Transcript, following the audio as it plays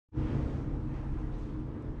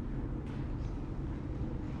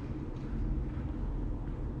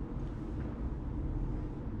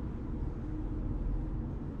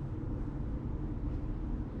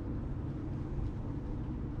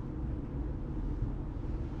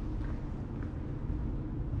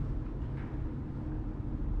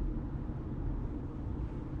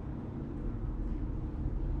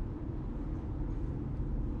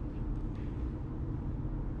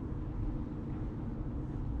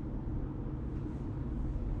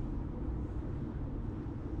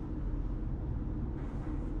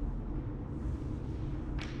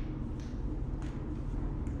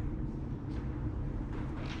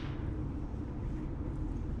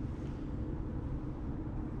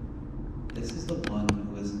this is the one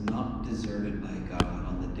who was not deserted by God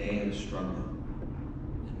on the day of struggle,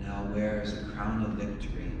 and now wears a crown of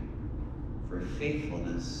victory for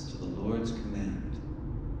faithfulness to the Lord's command.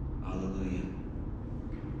 Alleluia.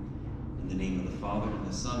 In the name of the Father, and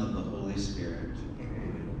the Son, and the Holy Spirit.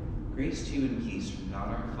 Amen. Grace to you and peace from God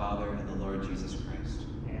our Father and the Lord Jesus Christ.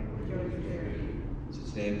 So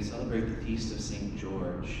today we celebrate the feast of St.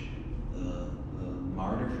 George, the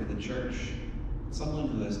martyr for the Church, someone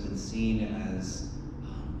who has been seen as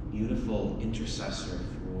a beautiful intercessor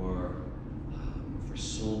for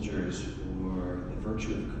soldiers, for the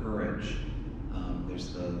virtue of courage.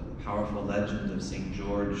 There's the powerful legend of St.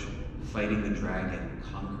 George fighting the dragon,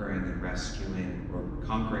 conquering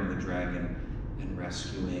the dragon and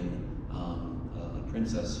rescuing a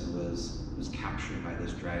princess who was captured by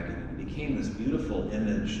this dragon. It became this beautiful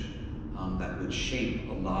image that would shape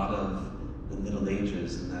a lot of the Middle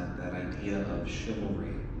Ages, and that idea of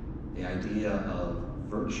chivalry, the idea of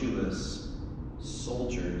virtuous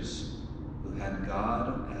soldiers who had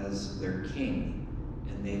God as their king,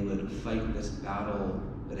 and they would fight this battle,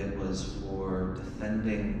 but it was for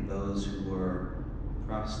defending those who were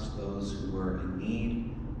oppressed, those who were in need,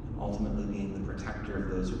 and ultimately being the protector of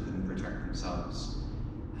those who couldn't protect themselves.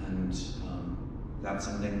 And that's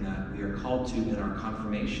something that we are called to in our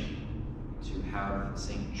confirmation, to have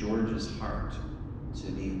St. George's heart,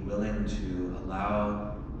 to be willing to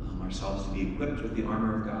allow ourselves to be equipped with the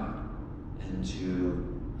armor of God, and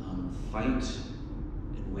to fight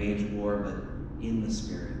and wage war, but in the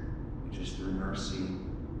Spirit, which is through mercy,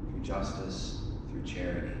 through justice, through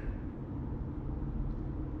charity.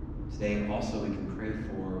 Today also we can pray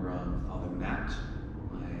for Father Matt,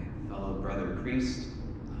 my fellow brother priest,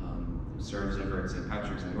 who serves over at St.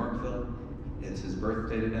 Patrick's in Yorkville. It's his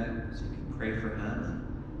birthday today, so you can pray for him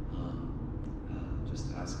and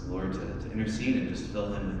just ask the Lord to intercede and just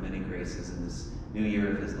fill him with many graces in this new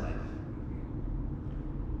year of his life.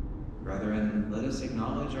 Brethren, let us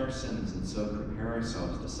acknowledge our sins and so prepare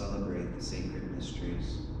ourselves to celebrate the sacred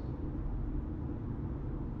mysteries.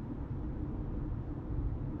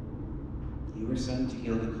 You were sent to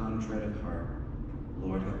heal the contrite of heart.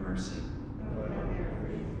 Lord, have mercy. Lord, have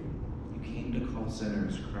mercy. You came to call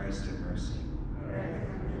sinners. Christ, have mercy. Lord, have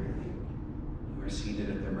mercy. You are seated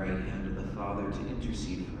at the right hand of the Father to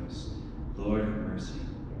intercede for us. Lord, have mercy.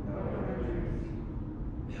 Lord, have mercy.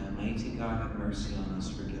 May Almighty God have mercy on us,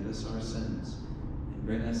 forgive us our sins, and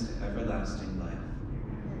bring us to everlasting life.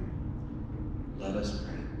 Let us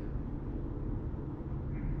pray.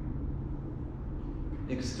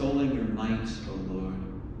 Extolling your might, O Lord,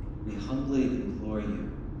 we humbly implore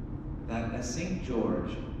you that as St.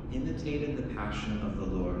 George imitated the passion of the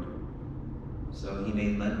Lord, so he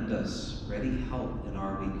may lend us ready help in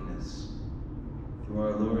our weakness. Through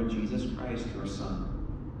our Lord Jesus Christ, your Son,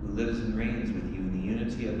 who lives and reigns with you in the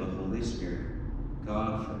unity of the Holy Spirit,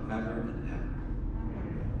 God forever and ever.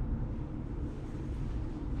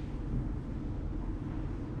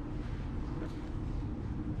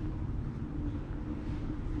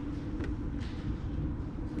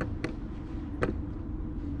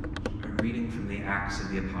 A reading from the Acts of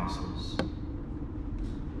the Apostles.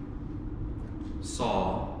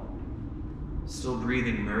 Saul, still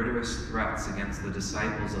breathing murderous threats against the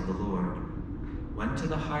disciples of the Lord, went to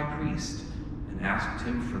the high priest and asked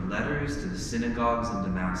him for letters to the synagogues in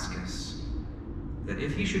Damascus, that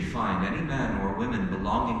if he should find any men or women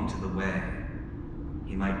belonging to the way,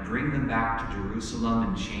 he might bring them back to Jerusalem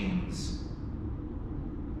in chains.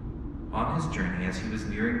 On his journey, as he was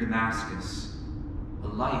nearing Damascus, a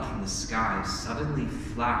light from the sky suddenly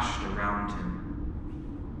flashed around him.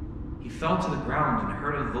 He fell to the ground and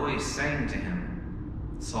heard a voice saying to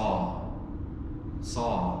him, "Saul,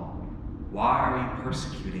 Saul, why are you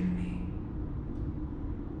persecuting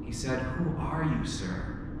me?" He said, "Who are you,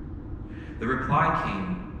 sir?" The reply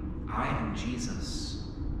came, "I am Jesus,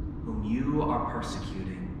 whom you are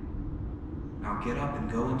persecuting. Now get up and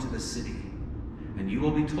go into the city, and you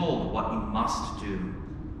will be told what you must do."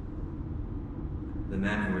 The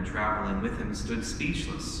men who were traveling with him stood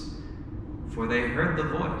speechless, for they heard the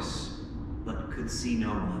voice, but could see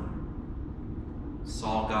no one.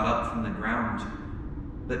 Saul got up from the ground,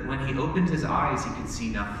 but when he opened his eyes, he could see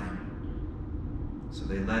nothing. So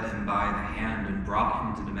they led him by the hand and brought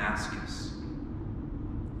him to Damascus.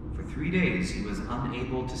 For 3 days he was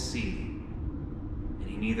unable to see, and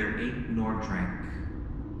he neither ate nor drank.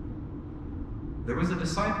 There was a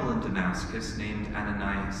disciple in Damascus named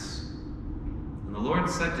Ananias, and the Lord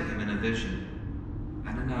said to him in a vision,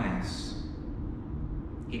 "Ananias."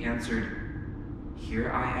 He answered, "Here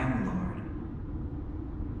I am, Lord."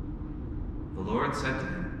 The Lord said to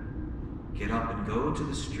him, Get up and go to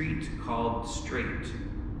the street called Straight,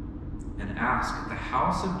 and ask at the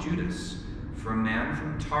house of Judas for a man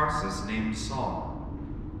from Tarsus named Saul.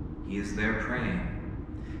 He is there praying.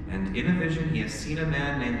 And in a vision he has seen a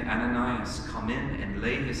man named Ananias come in and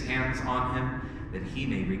lay his hands on him that he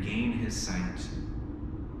may regain his sight.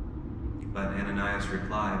 But Ananias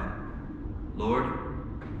replied, Lord,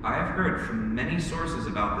 I have heard from many sources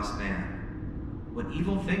about this man, what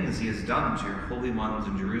evil things he has done to your holy ones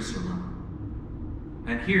in Jerusalem.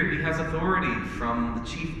 And here he has authority from the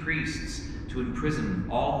chief priests to imprison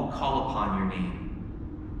all who call upon your name.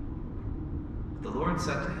 The Lord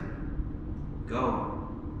said to him, Go,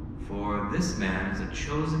 for this man is a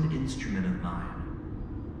chosen instrument of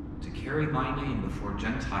mine, to carry my name before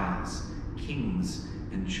Gentiles, kings,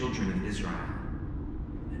 and children of Israel.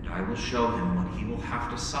 And I will show him what he will have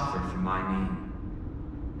to suffer for my name.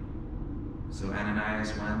 So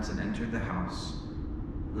Ananias went and entered the house.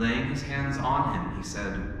 Laying his hands on him, he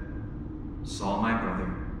said, Saul, my brother,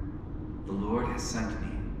 the Lord has sent me,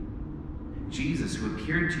 Jesus, who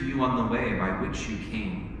appeared to you on the way by which you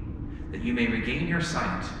came, that you may regain your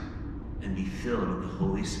sight and be filled with the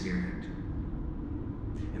Holy Spirit.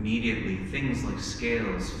 Immediately, things like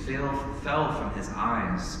scales fell from his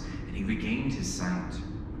eyes, and he regained his sight.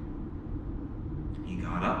 He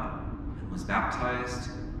got up and was baptized,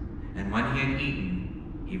 and when he had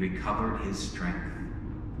eaten, he recovered his strength.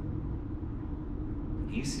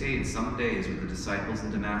 He stayed some days with the disciples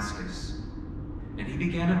in Damascus, and he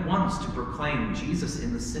began at once to proclaim Jesus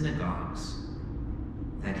in the synagogues,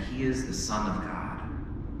 that he is the Son of God.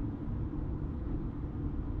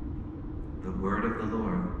 The word of the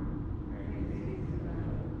Lord.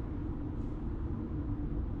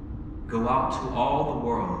 Go out to all the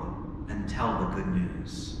world and tell the good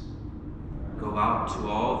news. Go out to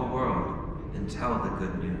all the world and tell the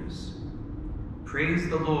good news. Praise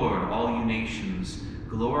the Lord, all you nations.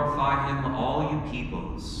 Glorify him, all you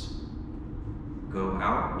peoples. Go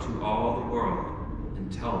out to all the world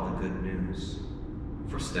and tell the good news.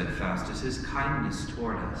 For steadfast is his kindness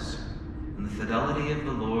toward us, and the fidelity of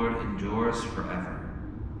the Lord endures forever.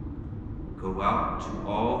 Go out to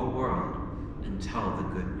all the world and tell the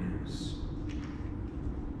good news.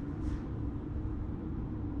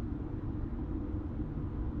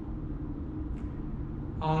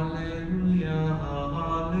 Alleluia,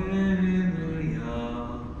 alleluia,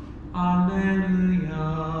 alleluia,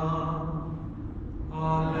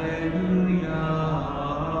 alleluia,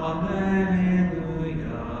 alleluia,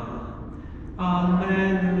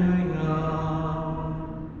 alleluia.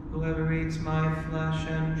 Whoever eats my flesh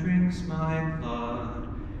and drinks my blood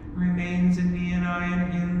remains in me and I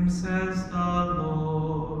in him, says the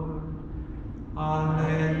Lord.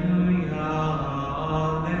 Alleluia,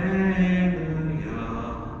 alleluia.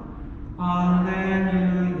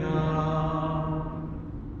 Alleluia.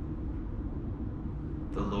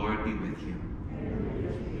 The Lord be with you.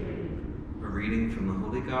 A reading from the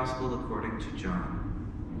Holy Gospel according to John.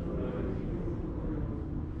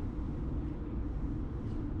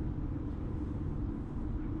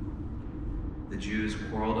 The Jews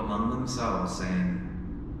quarreled among themselves, saying,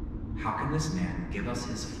 How can this man give us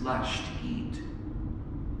his flesh to eat?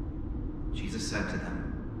 Jesus said to them,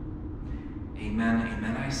 Amen,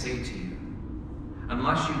 amen, I say to you,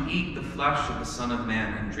 unless you eat the flesh of the Son of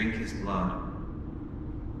Man and drink his blood,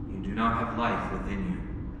 you do not have life within you.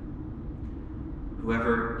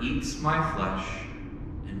 Whoever eats my flesh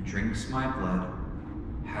and drinks my blood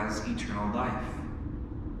has eternal life,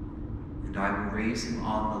 and I will raise him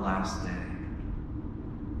on the last day.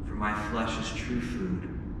 For my flesh is true food,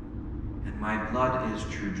 and my blood is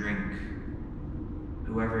true drink.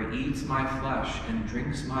 Whoever eats my flesh and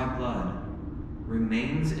drinks my blood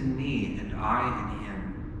remains in me and I in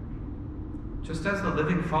him. Just as the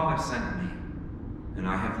living Father sent me, and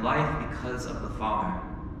I have life because of the Father,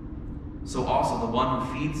 so also the one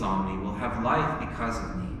who feeds on me will have life because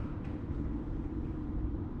of me.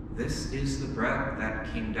 This is the bread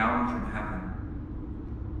that came down from heaven.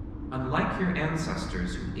 Unlike your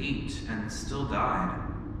ancestors who ate and still died,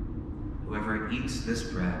 whoever eats this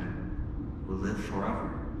bread will live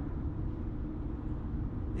forever.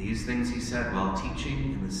 These things he said while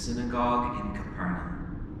teaching in the synagogue in Capernaum.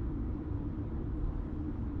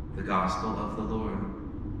 The Gospel of the Lord.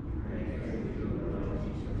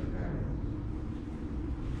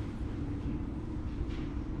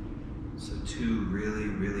 So two really,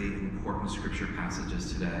 really important scripture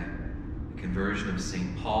passages today. The conversion of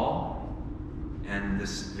St. Paul and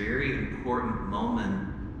this very important moment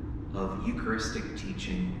of Eucharistic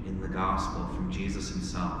teaching in the Gospel from Jesus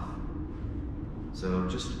himself. So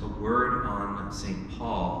just a word on St.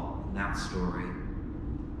 Paul and that story.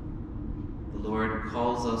 Lord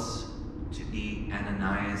calls us to be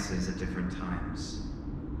Ananiases at different times.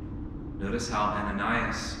 Notice how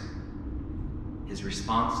Ananias, his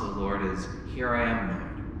response to the Lord is, "Here I am, Lord.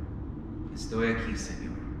 Estoy aquí,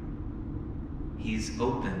 Señor." He's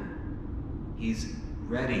open. He's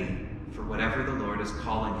ready for whatever the Lord is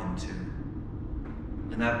calling him to.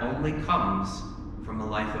 And that only comes from a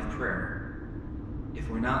life of prayer. If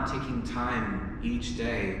we're not taking time each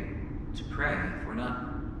day to pray,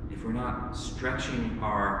 if we're not stretching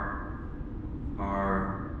our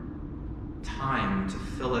time to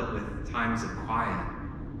fill it with times of quiet,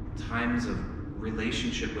 times of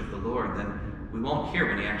relationship with the Lord, then we won't hear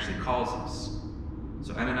when he actually calls us.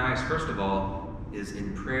 So Ananias, first of all, is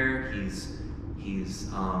in prayer. He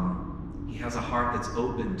has a heart that's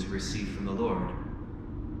open to receive from the Lord.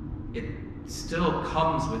 It still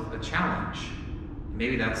comes with a challenge.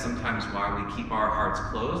 Maybe that's sometimes why we keep our hearts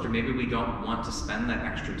closed, or maybe we don't want to spend that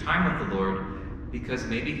extra time with the Lord, because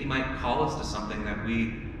maybe he might call us to something that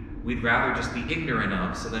we'd rather just be ignorant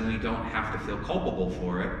of, so then we don't have to feel culpable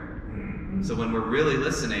for it. So when we're really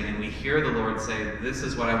listening and we hear the Lord say, "This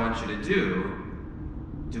is what I want you to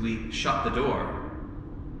do we shut the door?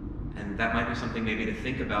 And that might be something maybe to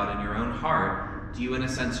think about in your own heart. Do you, in a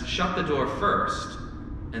sense, shut the door first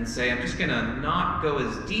and say, "I'm just going to not go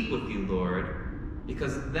as deep with you, Lord,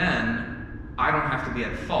 because then I don't have to be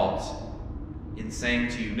at fault in saying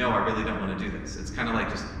to you, no, I really don't want to do this." It's kind of like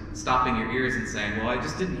just stopping your ears and saying, "Well, I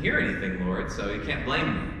just didn't hear anything, Lord, so you can't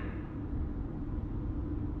blame me."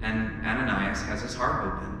 And Ananias has his heart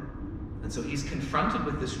open. And so he's confronted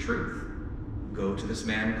with this truth. Go to this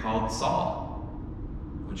man called Saul.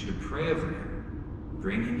 I want you to pray over him.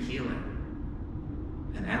 Bring him healing.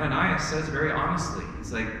 And Ananias says very honestly,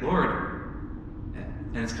 he's like, "Lord,"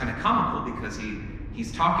 and it's kind of comical because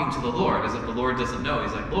he's talking to the Lord as if the Lord doesn't know.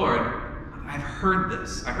 He's like, "Lord, I've heard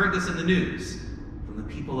this. I heard this in the news from the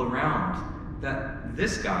people around, that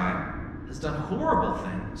this guy has done horrible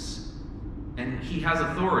things. And he has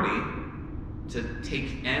authority to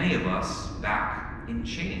take any of us back in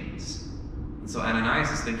chains." And so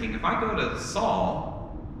Ananias is thinking, if I go to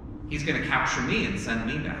Saul, he's going to capture me and send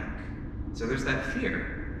me back. So there's that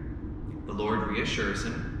fear. The Lord reassures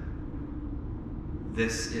him,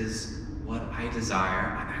 "This is what I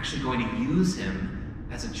desire. I'm actually going to use him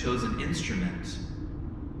as a chosen instrument."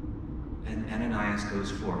 And Ananias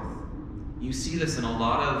goes forth. You see this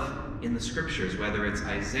in the scriptures, whether it's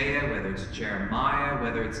Isaiah, whether it's Jeremiah,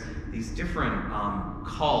 whether it's these different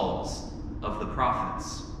calls of the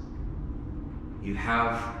prophets. You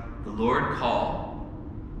have the Lord call.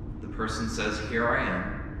 The person says, "Here I am."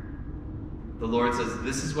 The Lord says,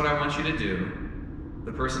 "This is what I want you to do."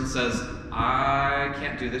 The person says, "I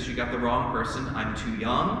can't do this. You got the wrong person. I'm too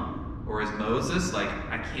young." Or is Moses like,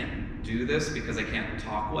 "I can't do this because I can't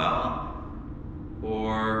talk well."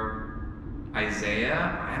 Or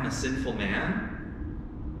Isaiah, "I am a sinful man."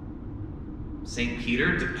 St.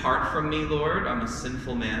 Peter, "Depart from me, Lord, I'm a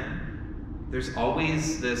sinful man." There's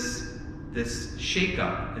always this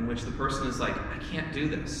shake-up in which the person is like, "I can't do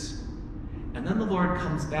this." And then the Lord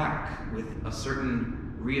comes back with a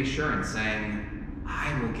certain reassurance saying,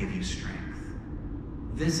 "I will give you strength.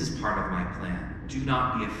 This is part of my plan. Do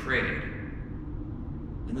not be afraid."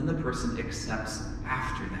 And then the person accepts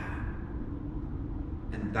after that.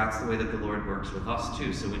 And that's the way that the Lord works with us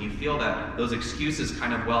too. So when you feel that those excuses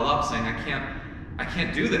kind of well up, saying, I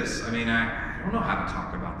can't do this. I mean, I don't know how to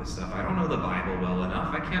talk about this stuff. I don't know the Bible well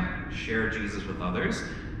enough. I can't share Jesus with others.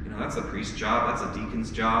 That's a priest's job. That's a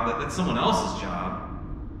deacon's job. That's someone else's job.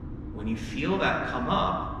 When you feel that come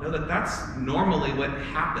up, know that that's normally what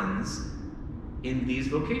happens in these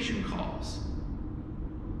vocation calls.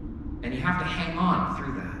 And you have to hang on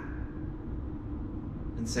through that.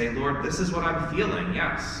 And say, "Lord, this is what I'm feeling,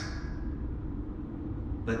 yes.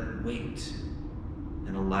 But wait."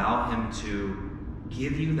 And allow him to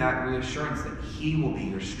give you that reassurance that he will be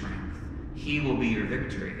your strength. He will be your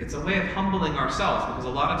victory. It's a way of humbling ourselves, because a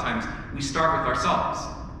lot of times we start with ourselves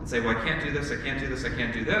and say, "Well, I can't do this, I can't do this, I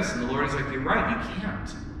can't do this." And the Lord is like, "You're right, you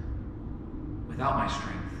can't without my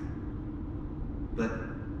strength. But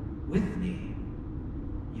with me,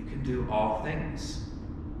 you can do all things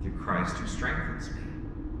through Christ who strengthens me."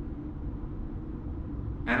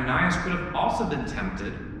 Ananias could have also been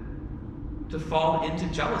tempted to fall into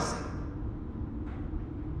jealousy.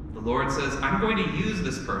 The Lord says, "I'm going to use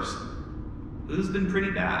this person who's been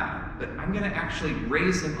pretty bad, but I'm going to actually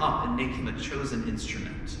raise him up and make him a chosen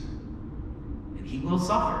instrument. And he will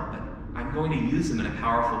suffer, but I'm going to use him in a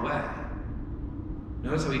powerful way."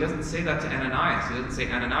 Notice how he doesn't say that to Ananias. He doesn't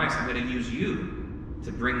say, "Ananias, I'm going to use you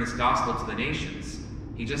to bring this gospel to the nations."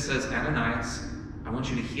 He just says, "Ananias, I I want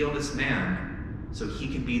you to heal this man so he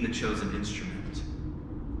can be the chosen instrument.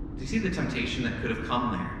 Do you see the temptation that could have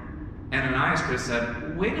come there? Ananias could have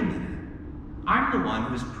said, wait a minute. I'm the one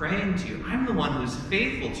who's praying to you. I'm the one who's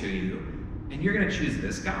faithful to you. And you're going to choose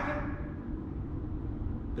this guy?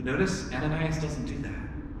 But notice, Ananias doesn't do that.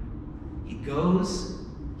 He goes,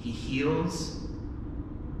 he heals,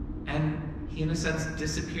 and he, in a sense,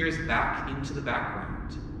 disappears back into the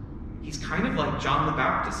background. He's kind of like John the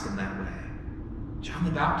Baptist in that way. John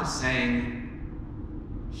the Baptist saying,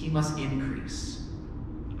 he must increase,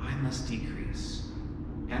 I must decrease.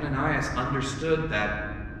 Ananias understood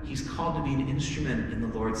that he's called to be an instrument in the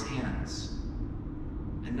Lord's hands,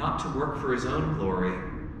 and not to work for his own glory,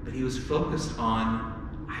 but he was focused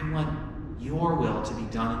on, I want your will to be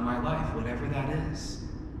done in my life, whatever that is.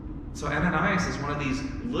 So Ananias is one of these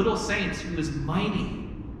little saints who is mighty.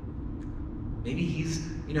 Maybe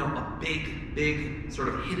he's, a big sort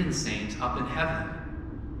of hidden saint up in heaven,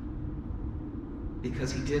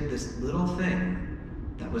 because he did this little thing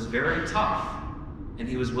that was very tough, and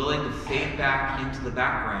he was willing to fade back into the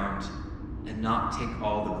background and not take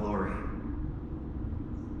all the glory.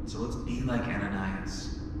 So let's be like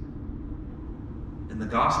Ananias. In the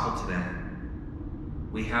gospel today,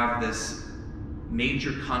 we have this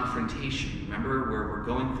major confrontation. Remember, we're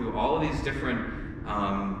going through all of these different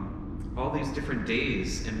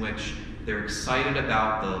days in which they're excited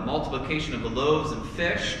about the multiplication of the loaves and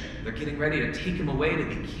fish. They're getting ready to take him away to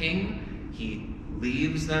be king. He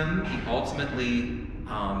leaves them. He ultimately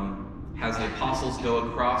has the apostles go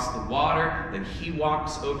across the water. Then he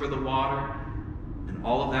walks over the water. And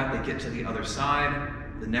all of that, they get to the other side.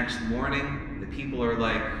 The next morning, the people are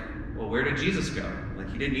like, well, where did Jesus go?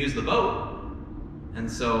 Like, he didn't use the boat.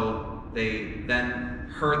 And so they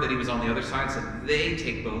then heard that he was on the other side, so they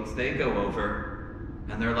take boats, they go over,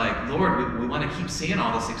 and they're like, Lord, we want to keep seeing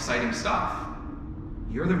all this exciting stuff.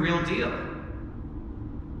 You're the real deal.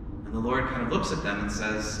 And the Lord kind of looks at them and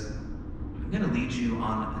says, I'm going to lead you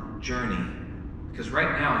on a journey, because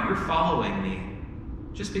right now you're following me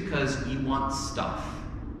just because you want stuff.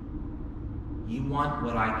 You want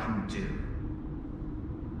what I can do.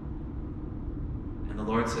 And the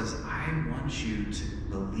Lord says, I want you to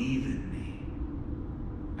believe in me.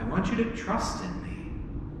 I want you to trust in me.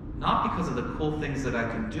 Not because of the cool things that I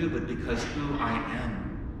can do, but because who I am.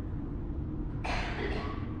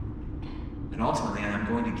 And ultimately, I am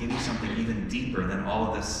going to give you something even deeper than all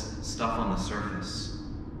of this stuff on the surface.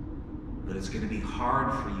 But it's going to be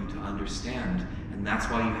hard for you to understand, and that's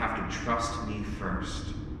why you have to trust me first.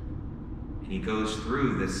 And he goes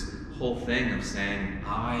through this whole thing of saying,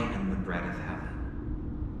 I am the bread of heaven.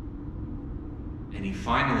 And he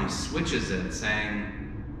finally switches it, saying,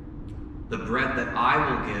 the bread that I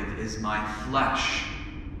will give is my flesh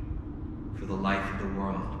for the life of the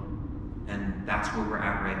world. And that's where we're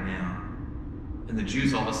at right now. And the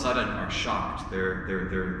Jews all of a sudden are shocked.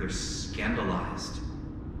 They're scandalized.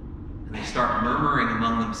 And they start murmuring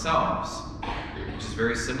among themselves, which is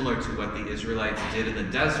very similar to what the Israelites did in the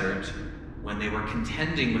desert when they were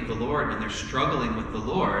contending with the Lord, when they're struggling with the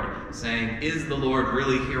Lord, saying, is the Lord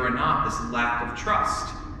really here or not? This lack of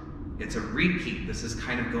trust. It's a repeat. This is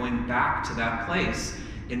kind of going back to that place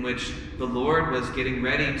in which the Lord was getting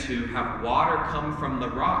ready to have water come from the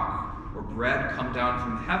rock or bread come down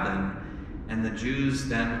from heaven, and the Jews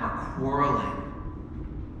then are quarreling,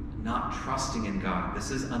 not trusting in God. This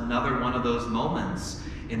is another one of those moments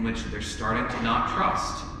in which they're starting to not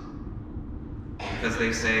trust, because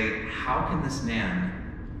they say, how can this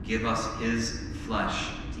man give us his flesh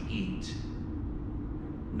to eat?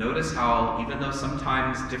 Notice how, even though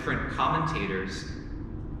sometimes different commentators,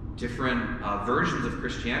 different versions of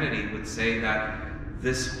Christianity would say that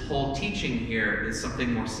this whole teaching here is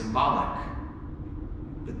something more symbolic,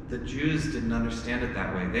 but the Jews didn't understand it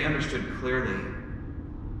that way. They understood clearly,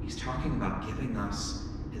 he's talking about giving us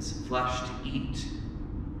his flesh to eat.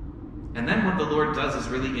 And then what the Lord does is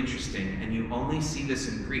really interesting, and you only see this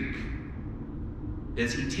in Greek,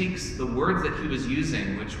 is he takes the words that he was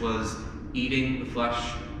using, which was eating the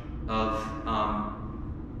flesh of,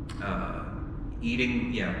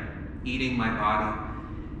 eating my body,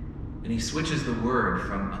 and he switches the word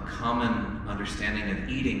from a common understanding of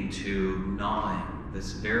eating to gnawing,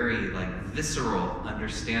 this very visceral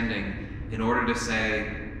understanding, in order to say,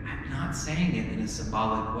 I'm not saying it in a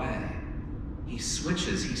symbolic way. He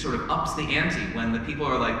switches, he sort of ups the ante when the people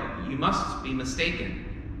are like, you must be mistaken.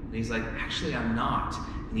 And he's like, actually, I'm not.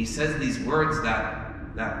 And he says these words that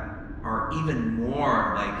are even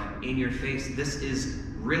more like in your face. This is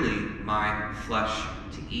really my flesh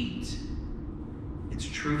to eat. It's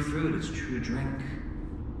true food, it's true drink.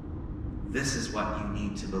 This is what you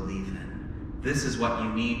need to believe in. This is what you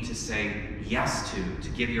need to say yes to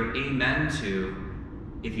give your amen to.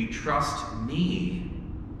 If you trust me,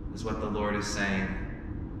 is what the Lord is saying,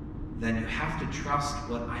 then you have to trust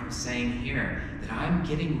what I'm saying here, that I'm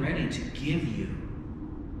getting ready to give you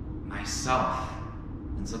myself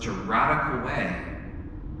in such a radical way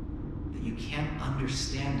that you can't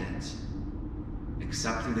understand it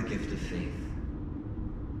except through the gift of faith.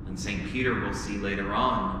 And St. Peter, we'll see later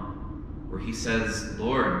on, where he says,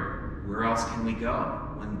 Lord, where else can we go?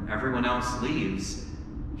 When everyone else leaves,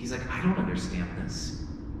 he's like, I don't understand this.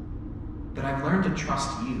 But I've learned to trust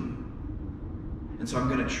you. And so I'm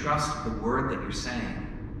going to trust the word that you're saying.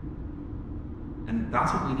 And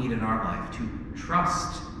that's what we need in our life, to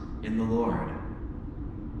trust in the Lord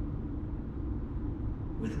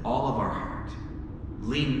with all of our heart.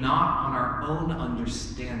 Lean not on our own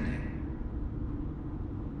understanding,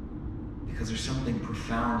 because there's something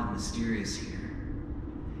profound and mysterious here.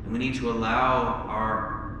 And we need to allow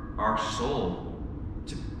our soul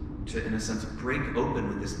to, in a sense, break open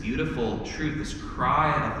with this beautiful truth, this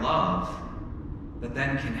cry of love, that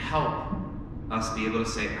then can help us be able to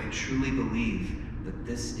say, I truly believe that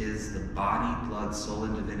this is the body, blood, soul,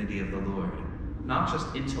 and divinity of the Lord. Not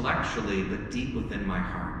just intellectually, but deep within my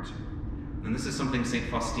heart. And this is something St.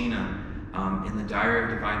 Faustina, in the Diary of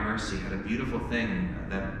Divine Mercy, had a beautiful thing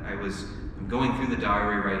that I'm going through the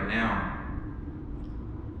diary right now.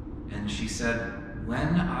 And she said,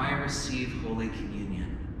 when I receive Holy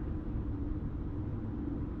Communion,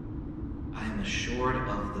 I am assured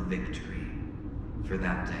of the victory for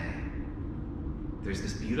that day. There's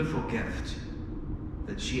this beautiful gift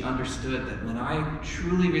that she understood, that when I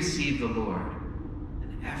truly receive the Lord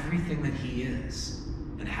and everything that he is,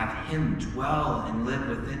 and have him dwell and live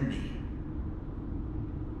within me,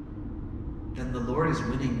 then the Lord is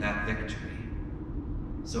winning that victory.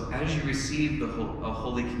 So as you receive a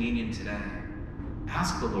Holy Communion today,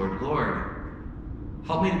 ask the Lord, Lord,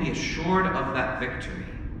 help me to be assured of that victory,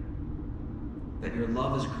 that your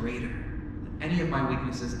love is greater than any of my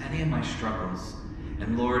weaknesses, any of my struggles.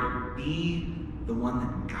 And Lord, be the one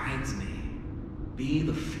that guides me. Be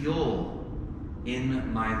the fuel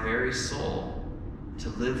in my very soul to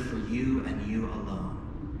live for you and you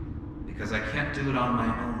alone. Because I can't do it on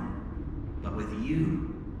my own, but with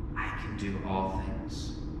you, I can do all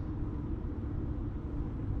things.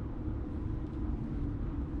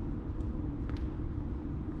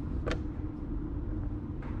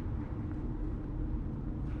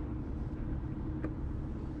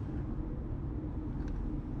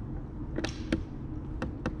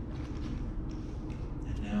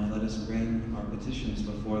 Bring our petitions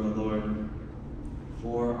before the Lord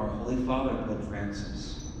for our Holy Father, Pope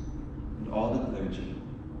Francis, and all the clergy.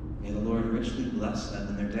 May the Lord richly bless them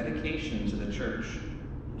in their dedication to the Church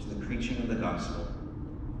and to the preaching of the gospel.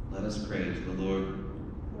 Let us pray to the Lord.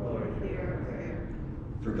 Lord, hear our prayer.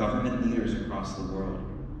 For government leaders across the world,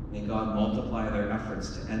 may God multiply their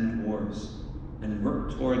efforts to end wars and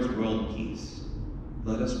work towards world peace.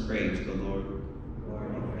 Let us pray to the Lord.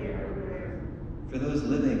 Lord, hear our prayer. For those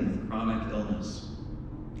living with chronic illness,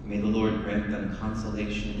 may the Lord grant them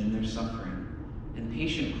consolation in their suffering and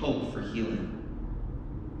patient hope for healing.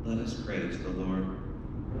 Let us pray to the Lord.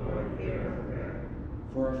 Lord, hear our prayer.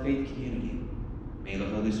 For our faith community, may the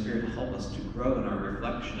Holy Spirit help us to grow in our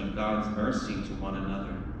reflection of God's mercy to one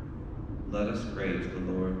another. Let us pray to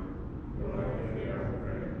the Lord. Lord, hear our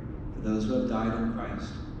prayer. For those who have died in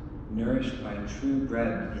Christ, nourished by true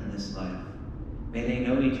bread in this life, may they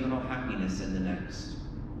know eternal happiness in the next.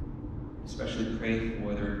 Especially pray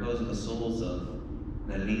for the repose of the souls of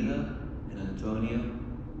Nelida and Antonio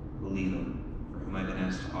Pulido, for whom I've been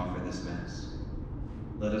asked to offer this Mass.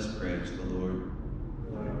 Let us pray to the Lord.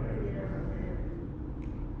 Lord, hear our prayer.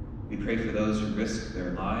 We pray for those who risk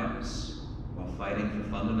their lives while fighting for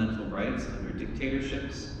fundamental rights under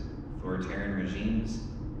dictatorships, authoritarian regimes,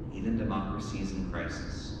 and even democracies in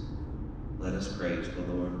crisis. Let us pray to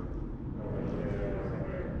the Lord.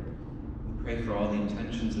 We pray for all the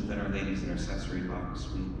intentions within Our Lady's intercessory box.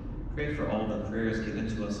 We pray for all the prayers given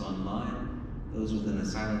to us online, those within the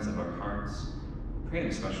silence of our hearts. We pray in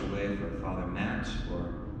a special way for Father Matt,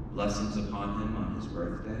 for blessings upon him on his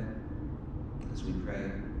birthday. As we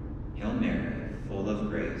pray, Hail Mary, full of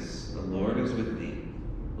grace, the Lord is with thee.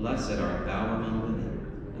 Blessed art thou among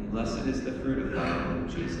women, and blessed is the fruit of thy womb,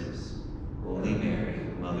 Jesus. Holy Mary,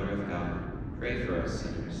 Mother of God, pray for us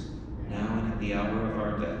sinners, now and at the hour of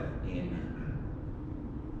our death. Amen.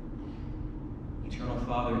 Eternal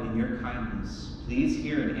Father, in your kindness, please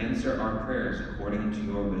hear and answer our prayers according to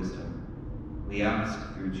your wisdom. We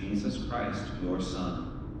ask through Jesus Christ, your Son.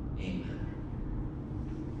 Amen.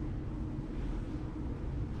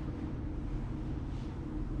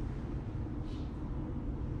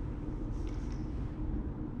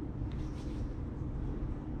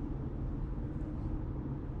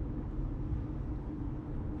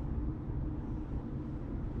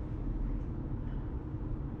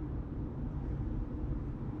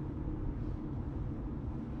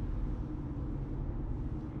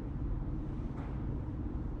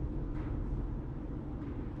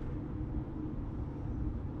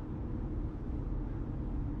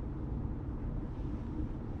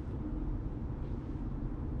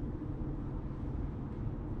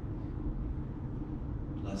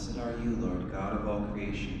 are you, Lord, God of all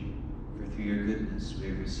creation, for through your goodness we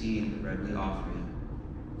have received the bread we offer you,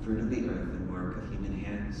 fruit of the earth and work of human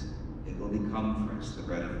hands. It will become for us the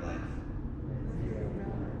bread of life.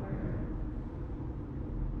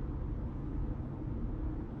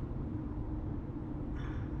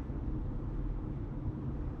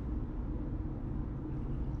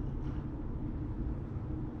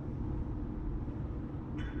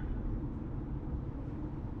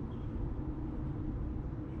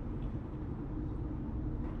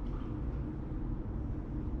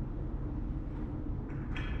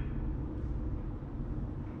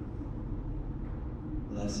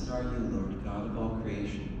 Blessed are you, Lord, God of all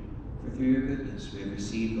creation, for through your goodness we have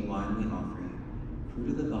received the wine we offer you, fruit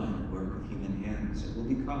of the vine and work of human hands. It will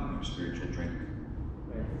become our spiritual drink.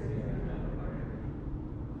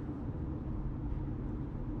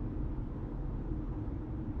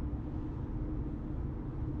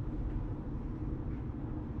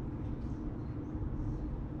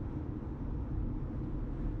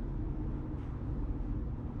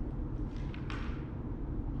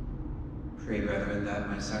 Pray, brethren, that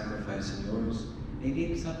my sacrifice and yours may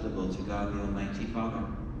be acceptable to God the Almighty Father.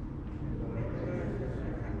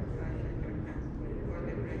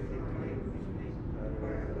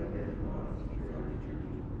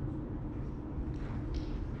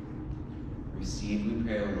 Receive, we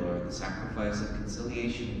pray, O Lord, the sacrifice of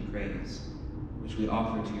conciliation and praise, which we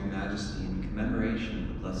offer to your majesty in commemoration of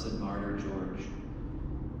the blessed martyr George,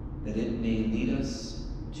 that it may lead us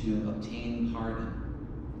to obtain pardon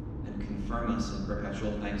and confirm us in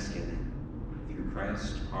perpetual thanksgiving, through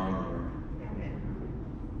Christ our Lord. Amen.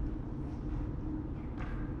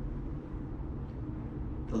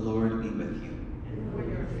 The Lord be with you. And with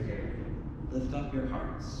your spirit. Lift up your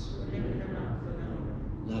hearts. Lift them up to the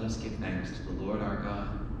Lord. Let us give thanks to the Lord our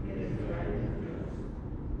God. It is right and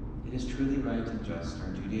just. It is truly right and just, our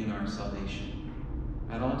duty and our salvation,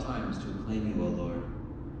 at all times to acclaim you, O Lord,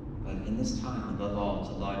 but in this time above all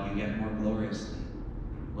to laud you yet more gloriously,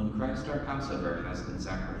 when Christ our Passover has been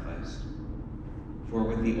sacrificed. For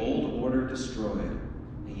with the old order destroyed,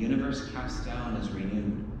 a universe cast down is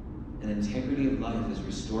renewed, and integrity of life is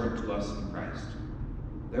restored to us in Christ.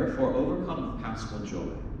 Therefore, overcome with paschal joy,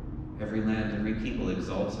 every land, every people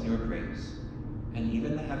exalts in your praise, and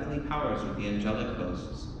even the heavenly powers with the angelic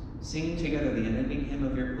hosts sing together the unending hymn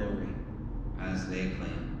of your glory, as they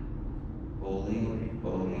acclaim, Holy,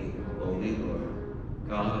 holy, holy Lord,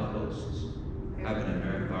 God of hosts, heaven and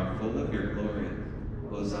earth are full of your glory.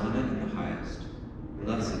 Hosanna in the highest.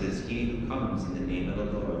 Blessed is he who comes in the name of the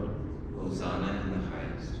Lord. Hosanna in the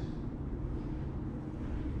highest.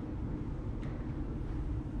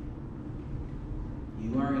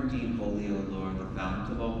 You are indeed holy, O Lord, the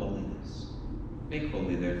fount of all holiness. Make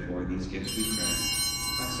holy, therefore, these gifts we pray,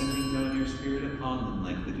 by sending down your Spirit upon them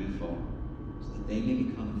like the dewfall, so that they may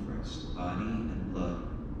become for us the body and blood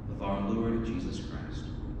of our Lord Jesus Christ.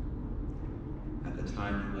 At the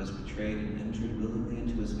time he was betrayed and entered willingly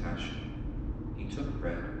into his passion, he took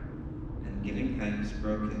bread, and giving thanks,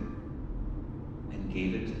 broke it, and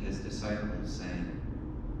gave it to his disciples, saying,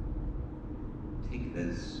 Take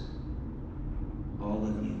this, all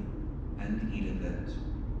of you, and eat of it,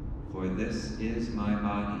 for this is my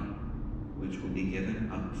body, which will be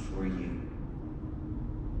given up for you.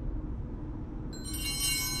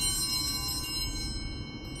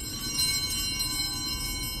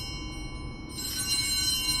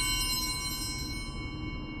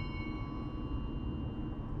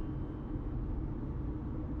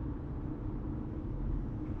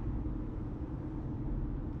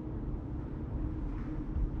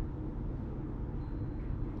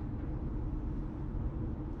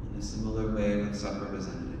 In a similar way, when supper was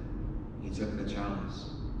ended, he took the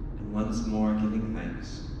chalice, and once more giving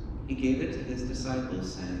thanks, he gave it to his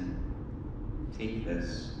disciples, saying, Take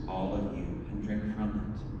this, all of you, and drink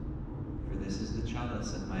from it, for this is the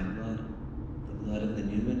chalice of my blood, the blood of the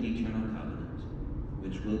new and eternal covenant,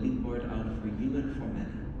 which will be poured out for you and for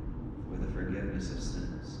many, for the forgiveness of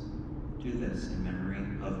sins. Do this in memory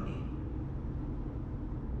of me.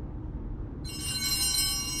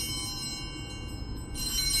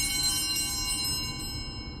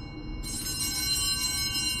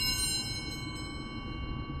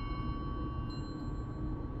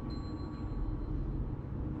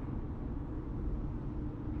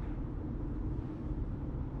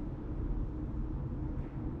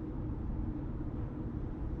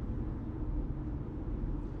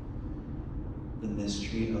 The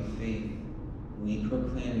mystery of faith. We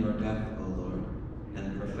proclaim your death, O Lord,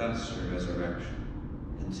 and profess your resurrection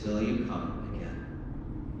until you come again.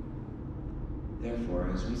 Therefore,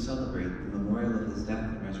 as we celebrate the memorial of his death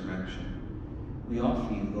and resurrection, We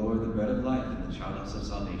offer you, Lord, the bread of life and the chalice of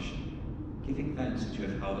salvation, giving thanks that you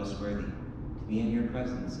have held us worthy to be in your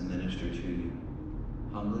presence and minister to you.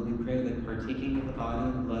 Humbly we pray that, partaking of the body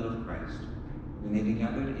and blood of Christ, we may be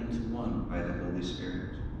gathered into one by the Holy Spirit.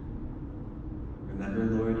 Remember,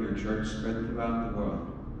 Lord, your church spread throughout the world,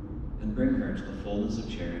 and bring her to the fullness of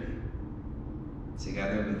charity.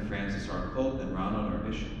 Together with Francis, our Pope, and Ronald, our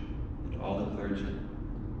Bishop, and all the clergy,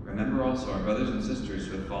 remember also our brothers and sisters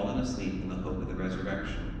who have fallen asleep in the hope of the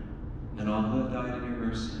resurrection, and all who have died in your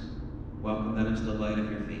mercy. Welcome them into the light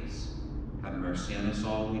of your face. Have mercy on us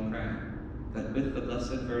all, we pray, that with the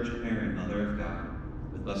Blessed Virgin Mary, Mother of God,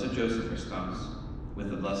 with blessed Joseph, her spouse, with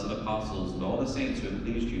the blessed apostles and all the saints who have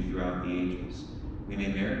pleased you throughout the ages, we may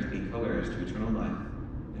merit to be co-heirs to eternal life,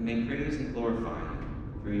 and may praise and glorify you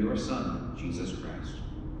through your Son, Jesus Christ.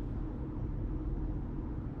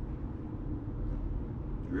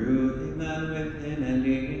 Through him and with him and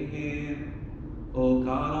in him, O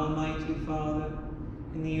God, Almighty Father,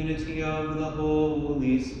 in the unity of the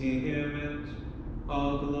Holy Spirit,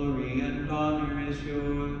 all glory and honor is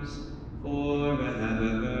yours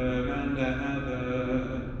forever and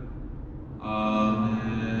ever. Amen.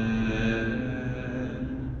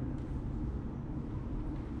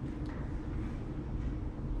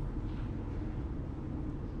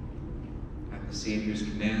 At the Savior's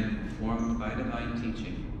command, informed by divine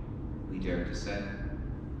teaching, we dare to say,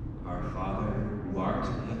 Our Father, who art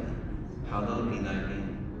in heaven, hallowed be thy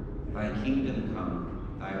name. Thy kingdom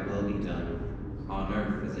come, thy will be done, on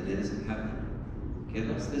earth as it is in heaven. Give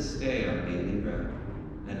us this day our daily bread,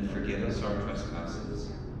 and forgive us our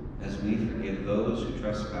trespasses, as we forgive those who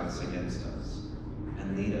trespass against us.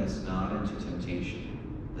 And lead us not into temptation,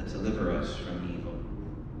 but deliver us from evil.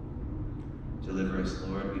 Deliver us,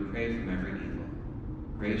 Lord, we pray, from every evil.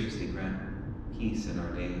 Graciously grant peace in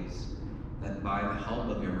our days, that by the help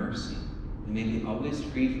of your mercy, we may be always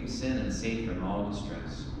free from sin and safe from all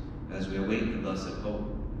distress, as we await the blessed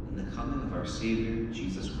hope and the coming of our Savior,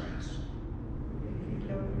 Jesus Christ.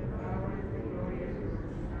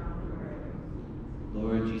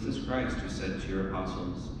 Lord Jesus Christ, who said to your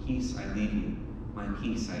apostles, Peace I leave you, my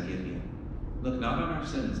peace I give you. Look not on our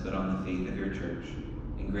sins, but on the faith of your church,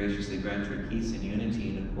 and graciously grant her peace and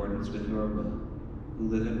unity in accordance with your will, who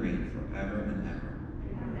live and reign forever and ever.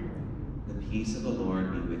 Amen. The peace of the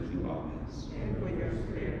Lord be with you always. And with your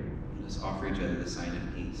spirit. Let us offer each other the sign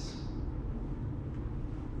of peace.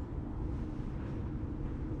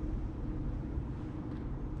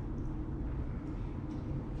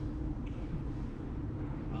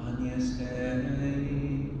 Agnus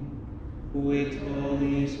Dei, ut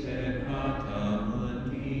tollis peccata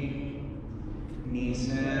mundi,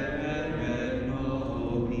 miserere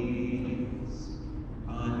nobis.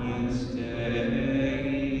 Agnus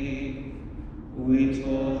Dei, ut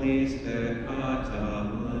tollis peccata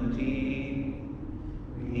mundi,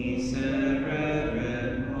 miserere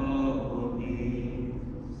nobis.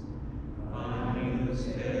 Agnus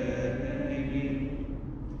Dei,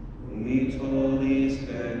 ut tollis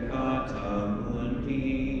peccata mundi,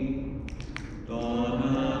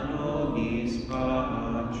 dona nobis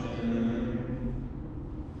pacem.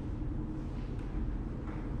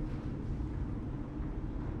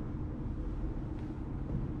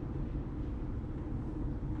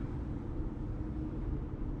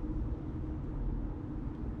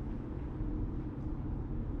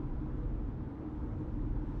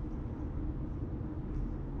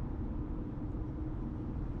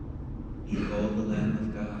 Behold the Lamb of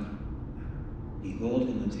God. Behold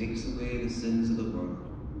him who takes away the sins of the world.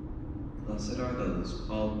 Blessed are those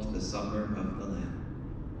called to the supper of the Lamb.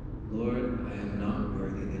 Lord, I am not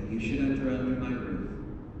worthy that you should enter under my roof,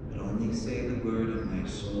 but only say the word, and my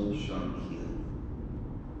soul shall be healed.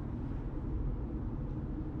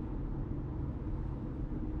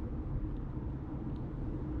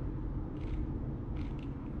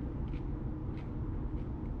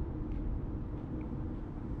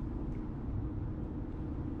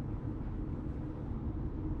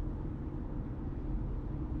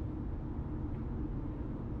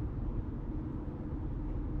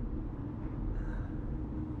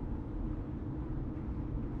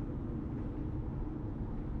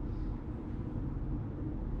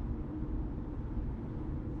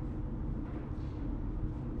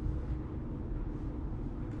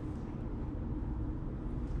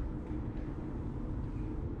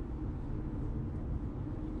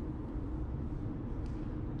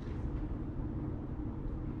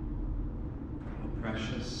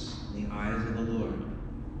 Precious in the eyes of the Lord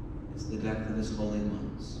is the death of his holy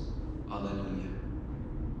ones. Alleluia.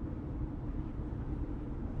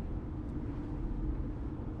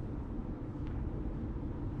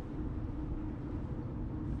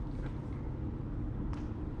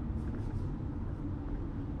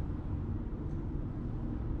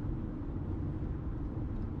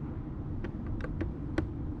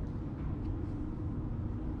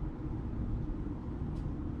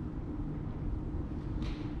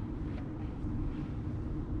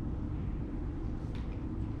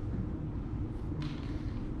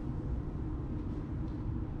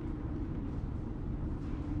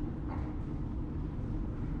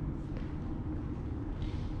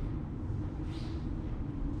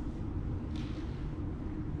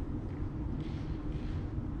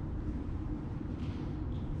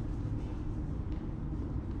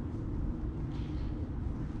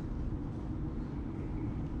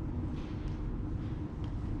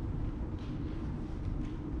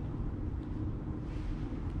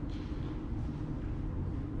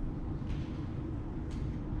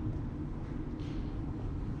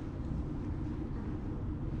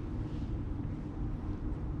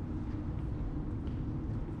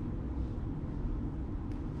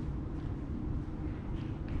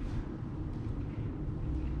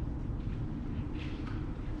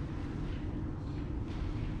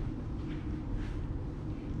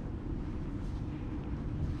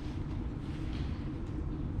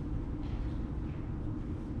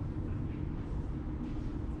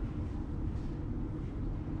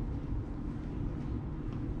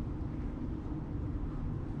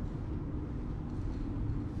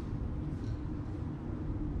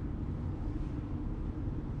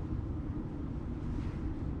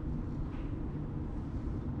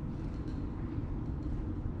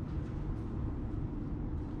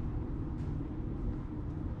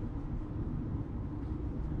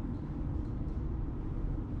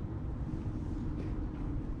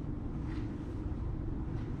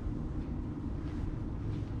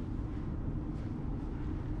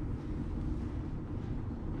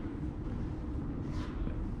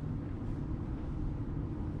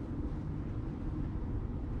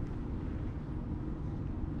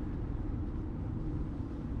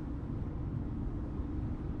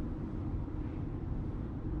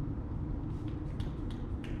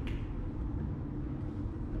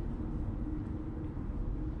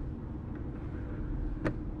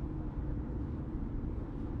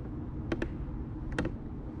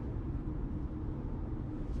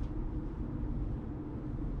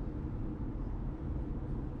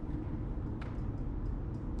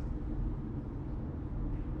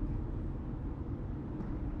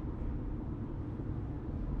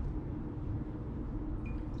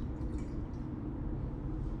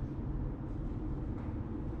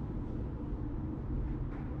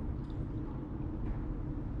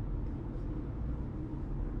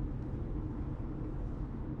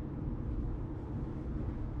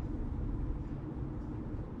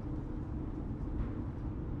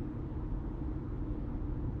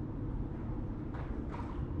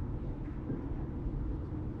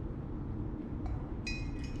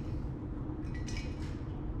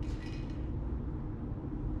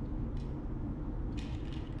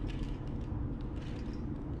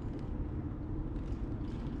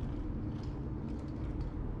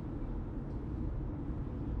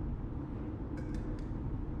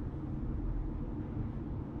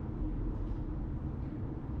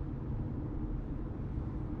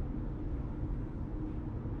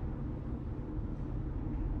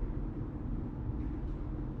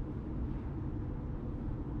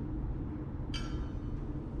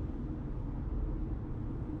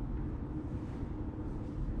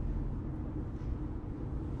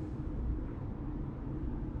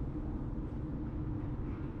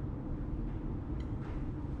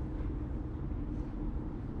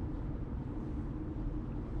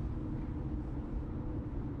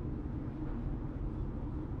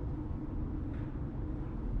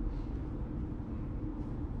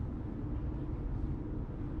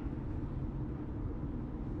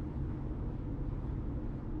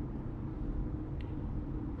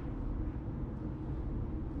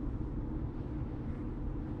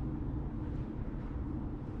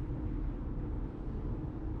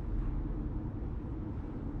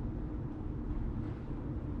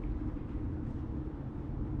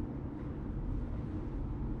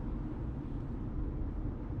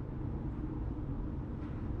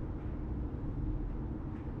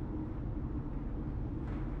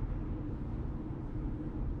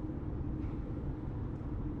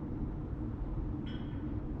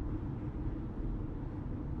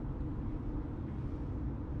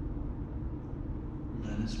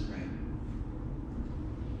 Let us pray.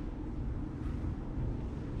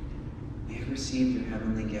 We have received your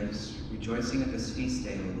heavenly gifts, rejoicing at this feast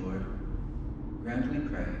day, O Lord. Grant, we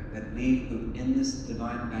pray, that we who in this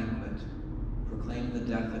divine banquet proclaim the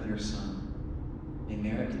death of your Son may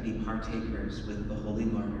merit to be partakers with the holy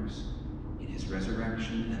martyrs in his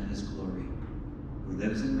resurrection and his glory, who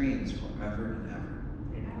lives and reigns forever and ever.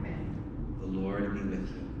 Amen. The Lord be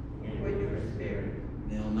with you. And with your spirit.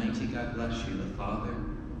 May Almighty God bless you, the Father,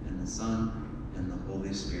 and the Son, and the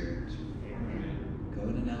Holy Spirit. Amen. Go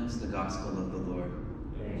and announce the gospel of the Lord.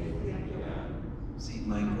 Thanks be unto God. Saint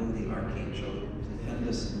Michael, the Archangel, defend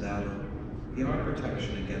us in battle. Be our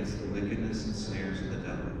protection against the wickedness and snares of the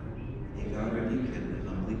devil. May God rebuke him, we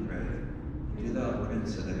humbly pray. Do thou,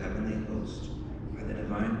 Prince of the heavenly host, by the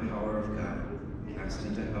divine power of God, cast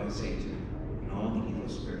into hell Satan and all the evil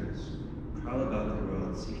spirits, prowl about the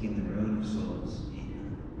world, seeking the ruin of souls.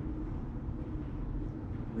 Amen.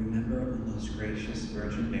 Remember, O most gracious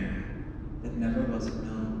Virgin Mary, that never was it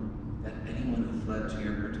known that anyone who fled to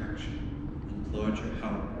your protection, implored your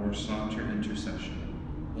help, or sought your intercession,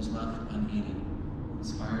 was left unheeded.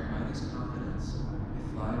 Inspired by this confidence,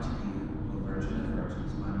 I fly to you, O Virgin of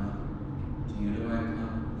Virgins, my mother. To you do I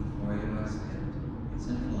come,